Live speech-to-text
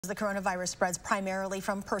The coronavirus spreads primarily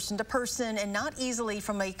from person to person and not easily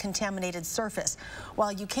from a contaminated surface.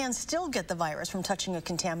 While you can still get the virus from touching a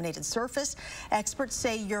contaminated surface, experts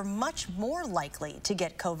say you're much more likely to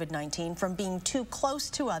get COVID-19 from being too close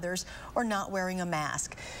to others or not wearing a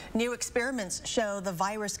mask. New experiments show the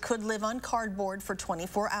virus could live on cardboard for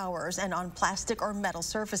 24 hours and on plastic or metal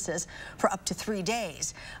surfaces for up to 3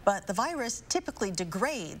 days. But the virus typically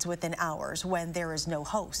degrades within hours when there is no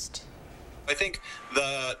host. I think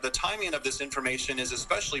the timing of this information is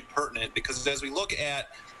especially pertinent because as we look at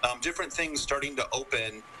different things starting to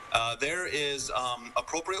open, there is,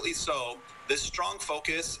 appropriately so, this strong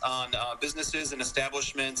focus on businesses and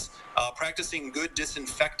establishments practicing good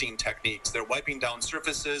disinfecting techniques. They're wiping down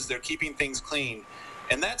surfaces, they're keeping things clean.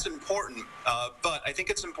 And that's important, but I think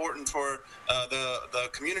it's important for the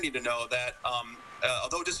community to know that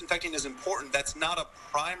although disinfecting is important, that's not a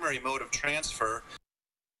primary mode of transfer.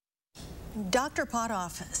 Dr.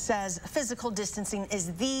 Potoff says physical distancing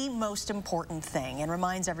is the most important thing and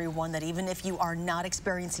reminds everyone that even if you are not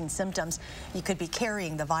experiencing symptoms, you could be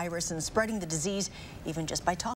carrying the virus and spreading the disease even just by talking.